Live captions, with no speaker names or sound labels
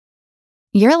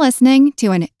You're listening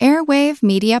to an Airwave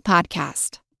Media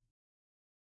Podcast.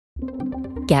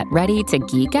 Get ready to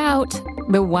geek out.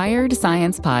 The Wired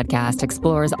Science Podcast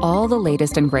explores all the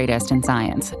latest and greatest in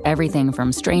science. Everything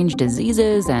from strange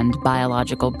diseases and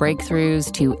biological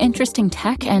breakthroughs to interesting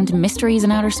tech and mysteries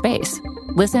in outer space.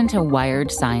 Listen to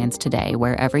Wired Science today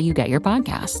wherever you get your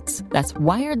podcasts. That's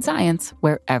Wired Science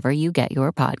wherever you get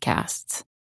your podcasts.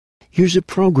 Here's a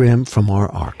program from our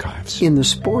archives. In the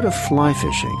sport of fly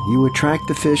fishing, you attract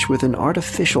the fish with an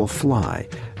artificial fly,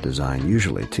 designed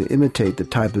usually to imitate the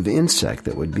type of insect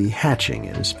that would be hatching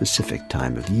at a specific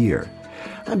time of year.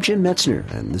 I'm Jim Metzner,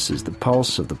 and this is the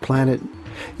Pulse of the Planet.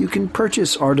 You can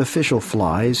purchase artificial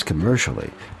flies commercially,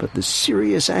 but the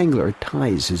serious angler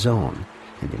ties his own.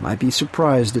 And you might be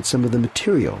surprised at some of the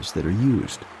materials that are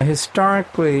used.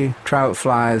 Historically, trout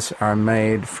flies are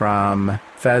made from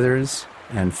feathers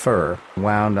and fur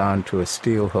wound onto a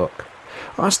steel hook.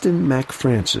 Austin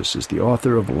MacFrancis is the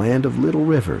author of Land of Little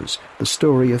Rivers, the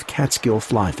story of Catskill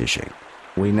fly fishing.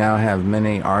 We now have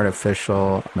many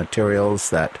artificial materials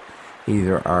that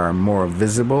either are more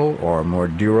visible or more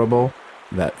durable,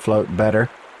 that float better,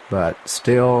 but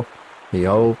still the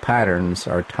old patterns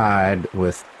are tied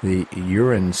with the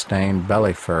urine-stained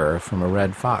belly fur from a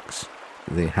red fox,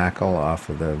 the hackle off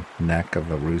of the neck of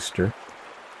a rooster.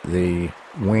 The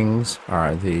wings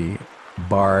are the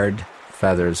barred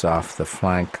feathers off the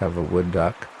flank of a wood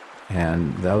duck,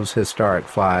 and those historic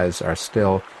flies are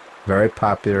still very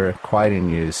popular, quite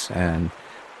in use, and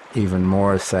even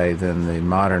more, say, than the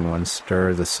modern ones,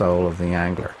 stir the soul of the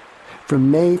angler.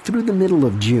 From May through the middle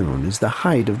of June is the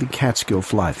height of the Catskill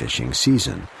fly fishing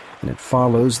season, and it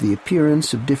follows the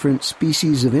appearance of different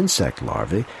species of insect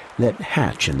larvae that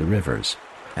hatch in the rivers.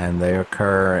 And they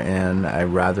occur in a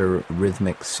rather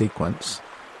rhythmic sequence.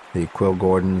 The Quill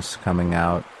Gordons coming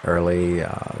out early,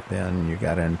 then you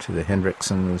got into the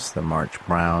Hendricksons, the March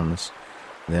Browns,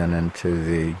 then into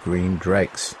the Green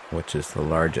Drakes, which is the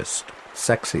largest,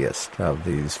 sexiest of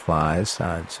these flies.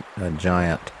 It's a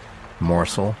giant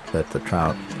morsel that the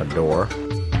trout adore.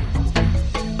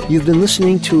 You've been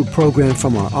listening to a program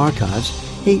from our archives.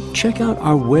 Hey, check out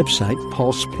our website,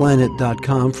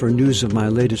 pulseplanet.com, for news of my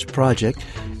latest project.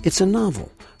 It's a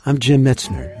novel. I'm Jim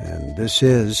Metzner, and this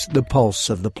is The Pulse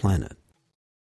of the Planet.